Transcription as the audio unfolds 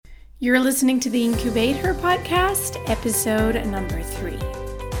You're listening to the Incubator Podcast, episode number 3.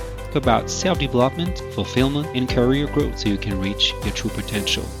 About self-development, fulfillment, and career growth so you can reach your true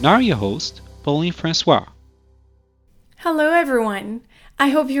potential. Now your host, Pauline Francois. Hello everyone. I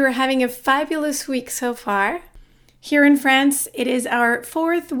hope you're having a fabulous week so far. Here in France, it is our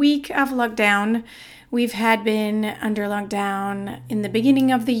 4th week of lockdown. We've been under lockdown in the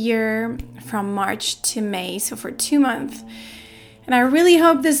beginning of the year from March to May, so for 2 months. And I really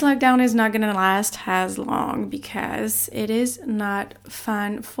hope this lockdown is not going to last as long because it is not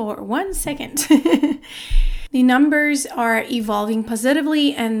fun for 1 second. The numbers are evolving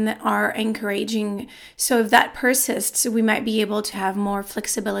positively and are encouraging. So if that persists, we might be able to have more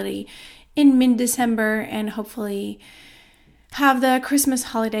flexibility in mid-December and hopefully have the Christmas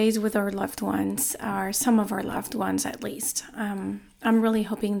holidays with our loved ones, or some of our loved ones at least. I'm really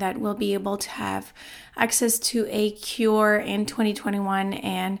hoping that we'll be able to have access to a cure in 2021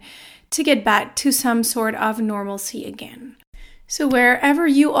 and to get back to some sort of normalcy again. So wherever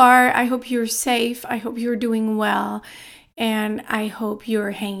you are, I hope you're safe, I hope you're doing well, and I hope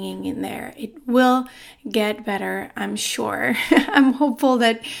you're hanging in there. It will get better, I'm sure. I'm hopeful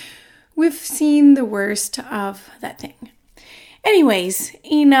that we've seen the worst of that thing. Anyways,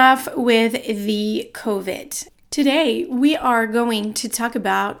 enough with the COVID. Today, we are going to talk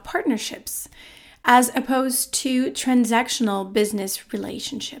about partnerships as opposed to transactional business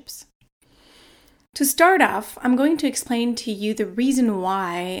relationships. To start off, I'm going to explain to you the reason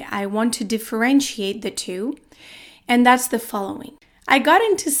why I want to differentiate the two, and that's the following. I got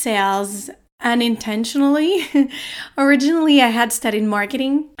into sales unintentionally. Originally, I had studied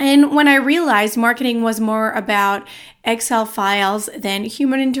marketing, and when I realized marketing was more about Excel files than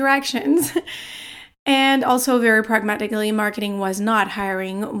human interactions, and also very pragmatically, marketing was not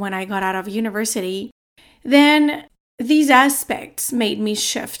hiring when I got out of university, then these aspects made me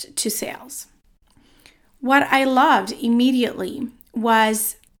shift to sales. What I loved immediately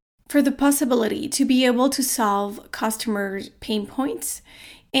was for the possibility to be able to solve customers' pain points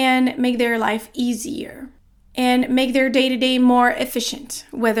and make their life easier and make their day-to-day more efficient,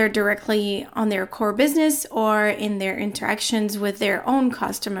 whether directly on their core business or in their interactions with their own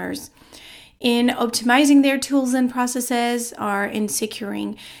customers, in optimizing their tools and processes, or in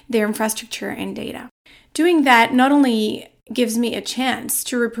securing their infrastructure and data. Doing that not only gives me a chance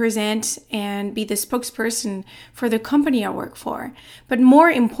to represent and be the spokesperson for the company I work for, but more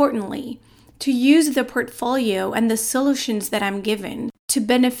importantly, to use the portfolio and the solutions that I'm given to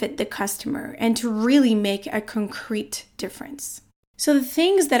benefit the customer and to really make a concrete difference. So the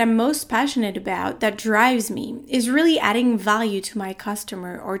things that I'm most passionate about, that drives me, is really adding value to my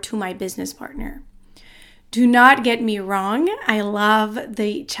customer or to my business partner. Do not get me wrong, I love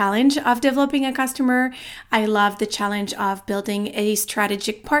the challenge of developing a customer. I love the challenge of building a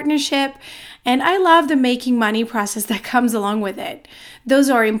strategic partnership, and I love the making money process that comes along with it. Those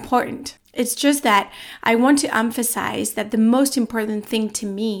are important. It's just that I want to emphasize that the most important thing to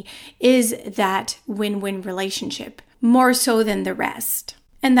me is that win-win relationship, more so than the rest.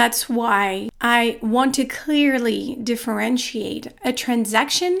 And that's why I want to clearly differentiate a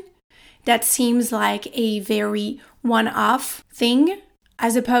transaction that seems like a very one-off thing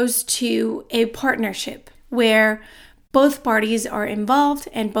as opposed to a partnership where both parties are involved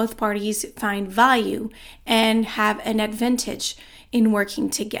and both parties find value and have an advantage in working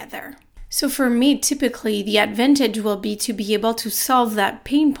together. So for me, typically, the advantage will be to be able to solve that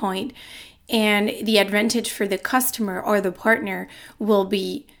pain point, and the advantage for the customer or the partner will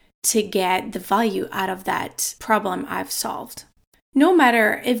be to get the value out of that problem I've solved. No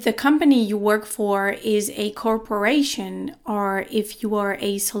matter if the company you work for is a corporation or if you are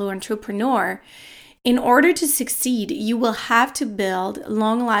a solo entrepreneur, in order to succeed, you will have to build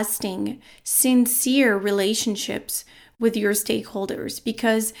long-lasting, sincere relationships with your stakeholders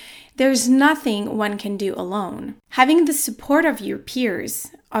because there's nothing one can do alone. Having the support of your peers,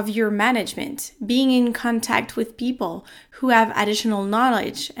 of your management, being in contact with people who have additional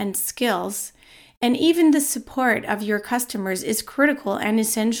knowledge and skills, and even the support of your customers is critical and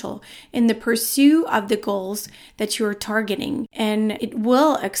essential in the pursuit of the goals that you're targeting, and it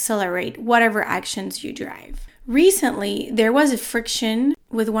will accelerate whatever actions you drive. Recently, there was a friction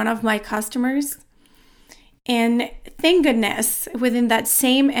with one of my customers, and thank goodness, within that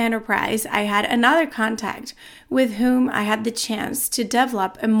same enterprise, I had another contact with whom I had the chance to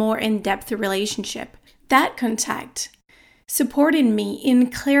develop a more in-depth relationship. That contact supported me in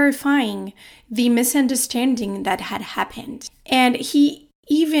clarifying the misunderstanding that had happened. And he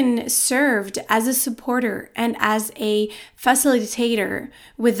even served as a supporter and as a facilitator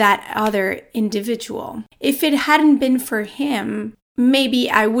with that other individual. If it hadn't been for him, maybe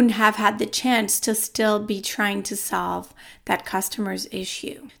I wouldn't have had the chance to still be trying to solve that customer's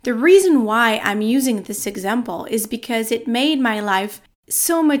issue. The reason why I'm using this example is because it made my life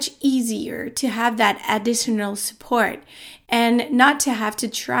so much easier to have that additional support and not to have to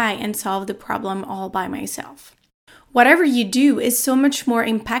try and solve the problem all by myself. Whatever you do is so much more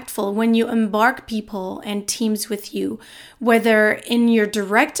impactful when you embark people and teams with you, whether in your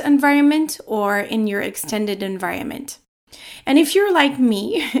direct environment or in your extended environment. And if you're like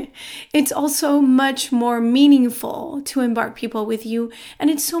me, it's also much more meaningful to embark people with you, and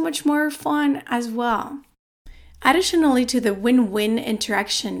it's so much more fun as well. Additionally to the win-win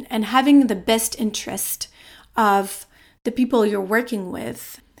interaction and having the best interest of the people you're working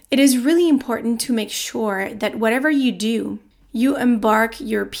with, it is really important to make sure that whatever you do, you embark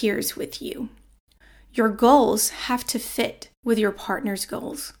your peers with you. Your goals have to fit with your partner's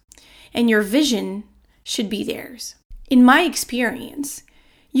goals, and your vision should be theirs. In my experience,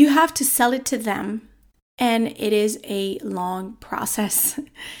 you have to sell it to them, and it is a long process,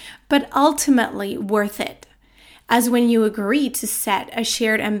 but ultimately worth it. As when you agree to set a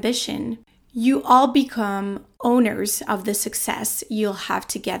shared ambition, you all become owners of the success you'll have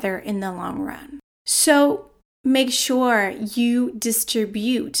together in the long run. So make sure you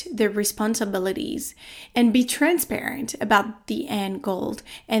distribute the responsibilities and be transparent about the end goal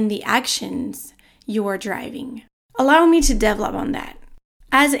and the actions you are driving. Allow me to develop on that.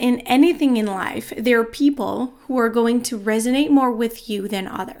 As in anything in life, there are people who are going to resonate more with you than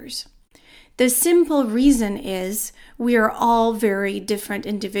others. The simple reason is we are all very different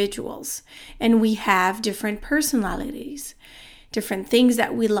individuals and we have different personalities, different things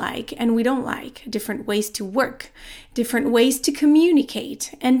that we like and we don't like, different ways to work, different ways to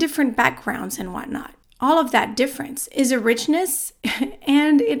communicate, and different backgrounds and whatnot. All of that difference is a richness,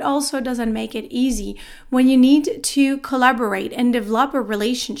 and it also doesn't make it easy when you need to collaborate and develop a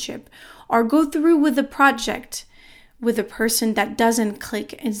relationship or go through with a project with a person that doesn't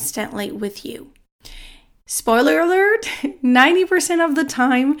click instantly with you. Spoiler alert, 90% of the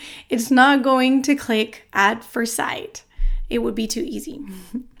time, it's not going to click at first sight. It would be too easy.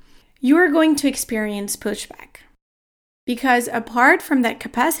 You are going to experience pushback because apart from that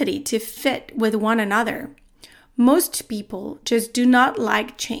capacity to fit with one another, most people just do not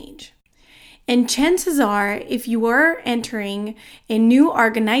like change. And chances are, if you are entering a new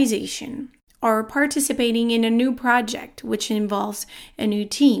organization, or participating in a new project which involves a new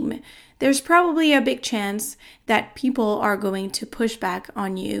team, there's probably a big chance that people are going to push back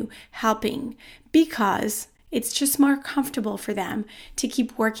on you helping because it's just more comfortable for them to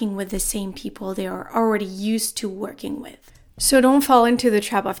keep working with the same people they are already used to working with. So don't fall into the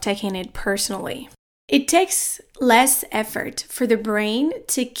trap of taking it personally. It takes less effort for the brain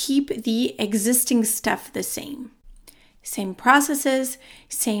to keep the existing stuff the same. Same processes,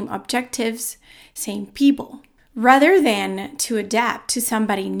 same objectives, same people, rather than to adapt to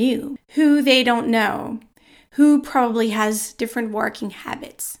somebody new who they don't know, who probably has different working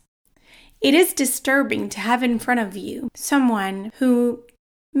habits. It is disturbing to have in front of you someone who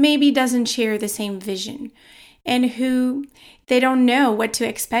maybe doesn't share the same vision and who they don't know what to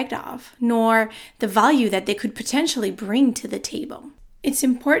expect of, nor the value that they could potentially bring to the table. It's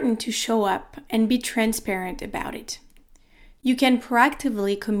important to show up and be transparent about it. You can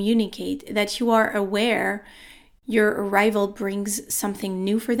proactively communicate that you are aware your arrival brings something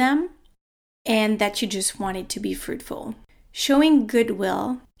new for them and that you just want it to be fruitful. Showing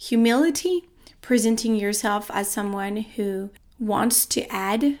goodwill, humility, presenting yourself as someone who wants to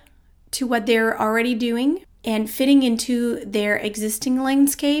add to what they're already doing and fitting into their existing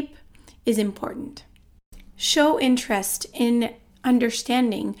landscape is important. Show interest in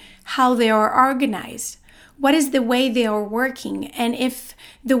understanding how they are organized. What is the way they are working? And if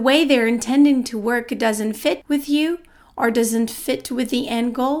the way they're intending to work doesn't fit with you or doesn't fit with the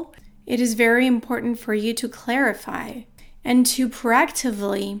end goal, it is very important for you to clarify and to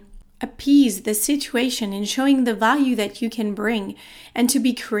proactively appease the situation in showing the value that you can bring and to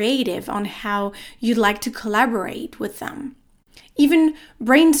be creative on how you'd like to collaborate with them. Even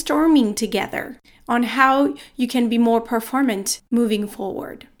brainstorming together on how you can be more performant moving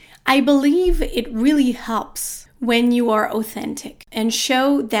forward. I believe it really helps when you are authentic and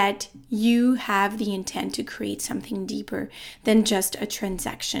show that you have the intent to create something deeper than just a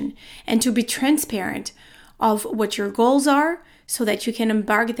transaction and to be transparent of what your goals are so that you can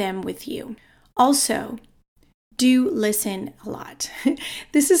embark them with you. Also, do listen a lot.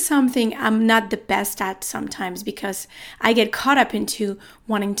 This is something I'm not the best at sometimes because I get caught up into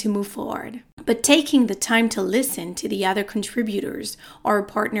wanting to move forward. But taking the time to listen to the other contributors or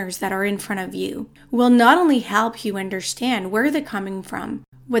partners that are in front of you will not only help you understand where they're coming from,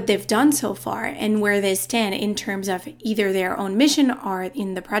 what they've done so far, and where they stand in terms of either their own mission or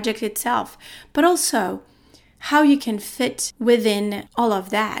in the project itself, but also how you can fit within all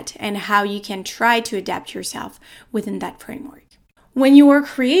of that and how you can try to adapt yourself within that framework. When you are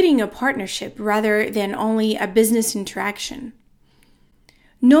creating a partnership rather than only a business interaction,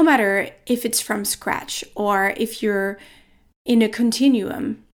 no matter if it's from scratch or if you're in a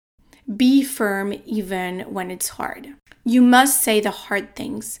continuum, be firm even when it's hard. You must say the hard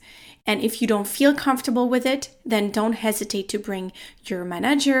things. And if you don't feel comfortable with it, then don't hesitate to bring your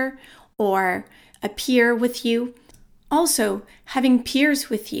manager or a peer with you. Also, having peers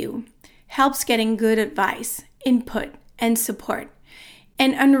with you helps getting good advice, input, and support,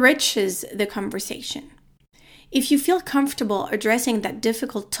 and enriches the conversation. If you feel comfortable addressing that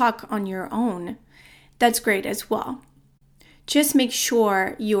difficult talk on your own, that's great as well. Just make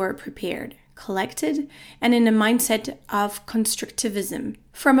sure you are prepared, collected, and in a mindset of constructivism,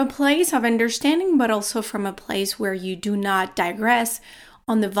 from a place of understanding, but also from a place where you do not digress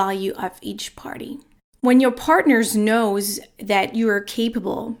on the value of each party. When your partners knows that you are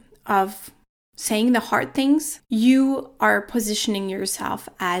capable of saying the hard things, you are positioning yourself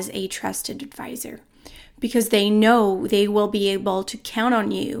as a trusted advisor because they know they will be able to count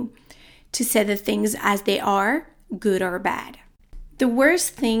on you to say the things as they are, good or bad. The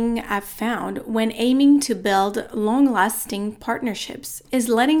worst thing I've found when aiming to build long-lasting partnerships is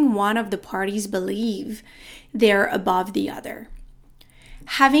letting one of the parties believe they're above the other.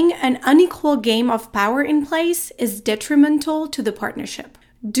 Having an unequal game of power in place is detrimental to the partnership.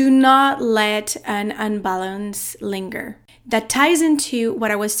 Do not let an unbalance linger. That ties into what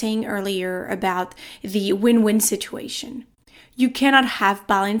I was saying earlier about the win-win situation. You cannot have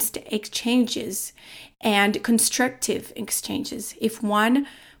balanced exchanges and constructive exchanges if one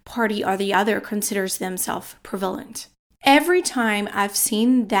party or the other considers themselves prevalent. Every time I've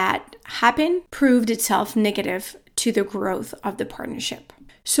seen that happen, proved itself negative to the growth of the partnership.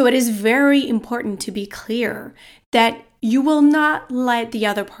 So it is very important to be clear that you will not let the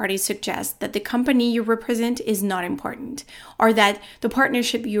other party suggest that the company you represent is not important or that the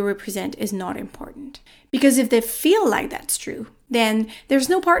partnership you represent is not important. Because if they feel like that's true, then there's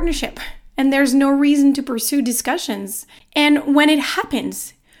no partnership and there's no reason to pursue discussions. And when it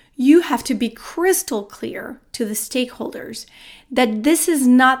happens, you have to be crystal clear to the stakeholders that this is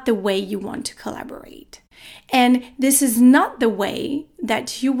not the way you want to collaborate. And this is not the way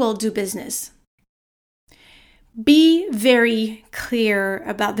that you will do business. Be very clear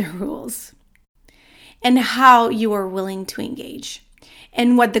about the rules and how you are willing to engage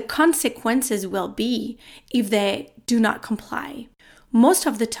and what the consequences will be if they do not comply. Most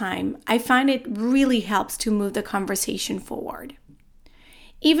of the time, I find it really helps to move the conversation forward.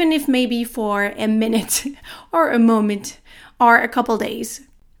 Even if maybe for a minute or a moment or a couple days,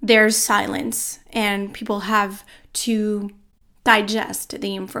 there's silence and people have to digest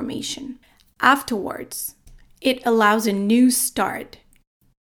the information. Afterwards, it allows a new start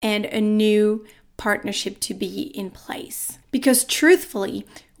and a new partnership to be in place. Because truthfully,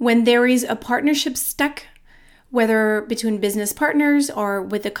 when there is a partnership stuck, whether between business partners or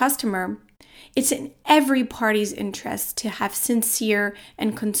with the customer, it's in every party's interest to have sincere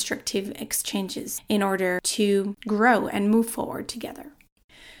and constructive exchanges in order to grow and move forward together.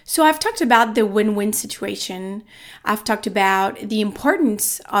 So I've talked about the win-win situation. I've talked about the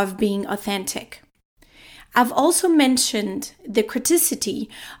importance of being authentic. I've also mentioned the criticality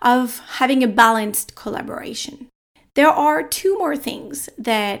of having a balanced collaboration. There are two more things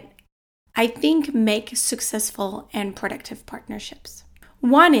that I think make successful and productive partnerships.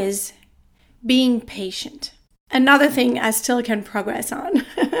 One is being patient. Another thing I still can progress on.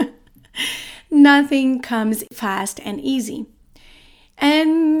 Nothing comes fast and easy.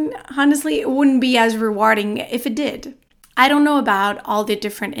 And honestly, it wouldn't be as rewarding if it did. I don't know about all the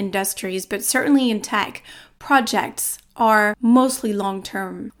different industries, but certainly in tech, projects are mostly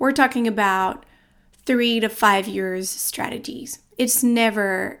long-term. We're talking about 3 to 5 years strategies. It's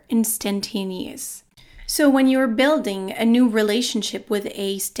never instantaneous. So when you're building a new relationship with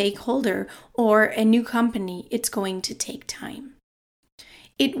a stakeholder or a new company, it's going to take time.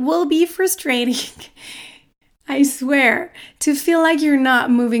 It will be frustrating, I swear, to feel like you're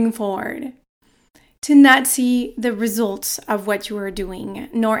not moving forward, to not see the results of what you are doing,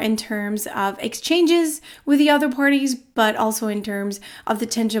 nor in terms of exchanges with the other parties, but also in terms of the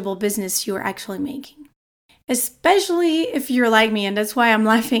tangible business you are actually making. especially if you're like me, and that's why I'm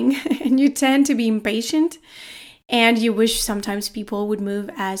laughing, and you tend to be impatient and you wish sometimes people would move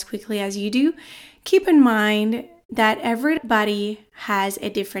as quickly as you do. Keep in mind that everybody has a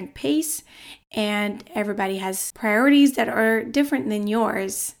different pace and everybody has priorities that are different than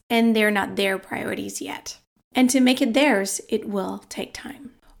yours, and they're not their priorities yet. And to make it theirs, it will take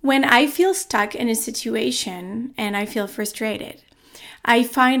time. When I feel stuck in a situation and I feel frustrated, I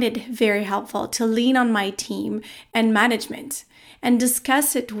find it very helpful to lean on my team and management and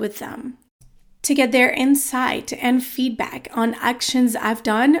discuss it with them to get their insight and feedback on actions I've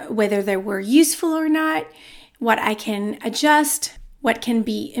done, whether they were useful or not, what I can adjust, what can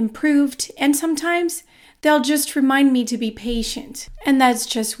be improved, and sometimes they'll just remind me to be patient, and that's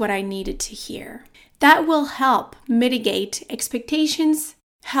just what I needed to hear. That will help mitigate expectations,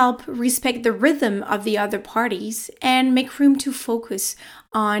 help respect the rhythm of the other parties, and make room to focus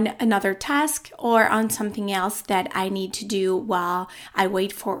on another task or on something else that I need to do while I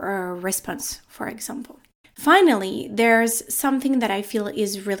wait for a response, for example. Finally, there's something that I feel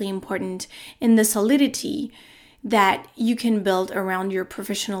is really important in the solidity that you can build around your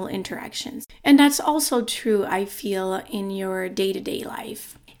professional interactions. And that's also true, I feel, in your day-to-day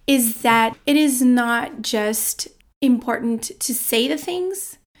life, is that it is not just important to say the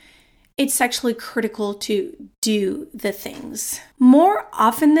things, it's actually critical to do the things. More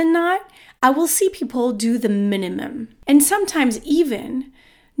often than not, I will see people do the minimum, and sometimes even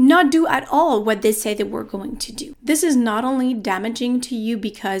not do at all what they say they were going to do. This is not only damaging to you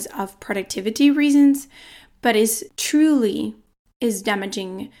because of productivity reasons, but is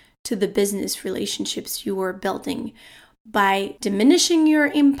damaging to the business relationships you are building by diminishing your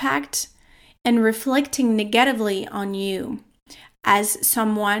impact and reflecting negatively on you as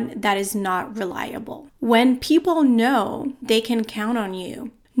someone that is not reliable. When people know they can count on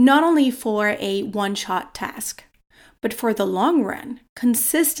you, not only for a one-shot task, but for the long run,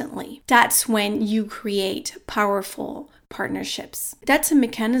 consistently, that's when you create powerful partnerships. That's a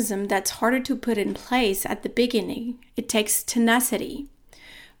mechanism that's harder to put in place at the beginning. It takes tenacity.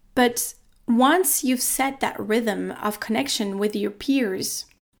 But once you've set that rhythm of connection with your peers,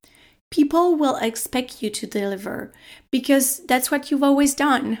 people will expect you to deliver because that's what you've always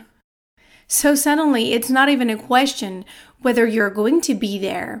done. So suddenly, it's not even a question whether you're going to be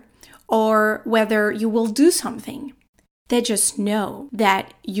there or whether you will do something. They just know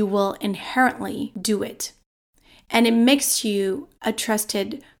that you will inherently do it. And it makes you a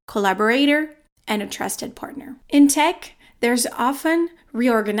trusted collaborator and a trusted partner. In tech, there's often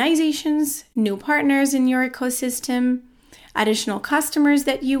reorganizations, new partners in your ecosystem, additional customers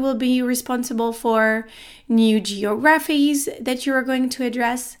that you will be responsible for, new geographies that you are going to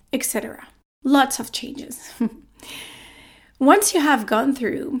address, etc. Lots of changes. Once you have gone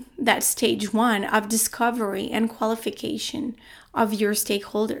through that stage 1 of discovery and qualification of your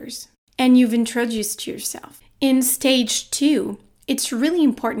stakeholders, and you've introduced yourself, in stage 2, it's really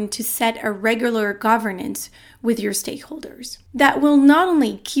important to set a regular governance with your stakeholders that will not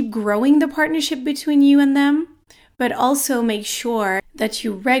only keep growing the partnership between you and them, but also make sure that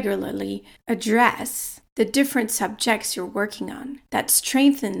you regularly address the different subjects you're working on that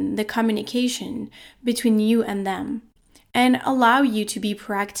strengthen the communication between you and them and allow you to be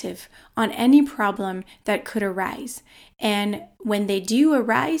proactive on any problem that could arise. And when they do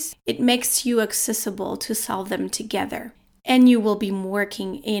arise, it makes you accessible to solve them together. And you will be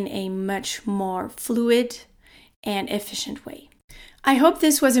working in a much more fluid and efficient way. I hope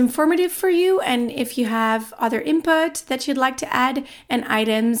this was informative for you, and if you have other input that you'd like to add and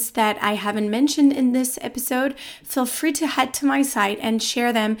items that I haven't mentioned in this episode, feel free to head to my site and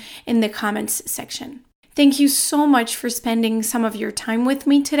share them in the comments section. Thank you so much for spending some of your time with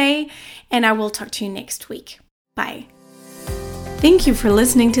me today, and I will talk to you next week. Bye. Thank you for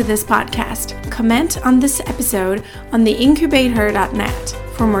listening to this podcast. Comment on this episode on theincubator.net.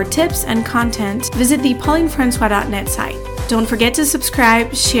 For more tips and content, visit the paulinefrancois.net site. Don't forget to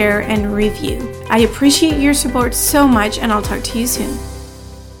subscribe, share, and review. I appreciate your support so much, and I'll talk to you soon.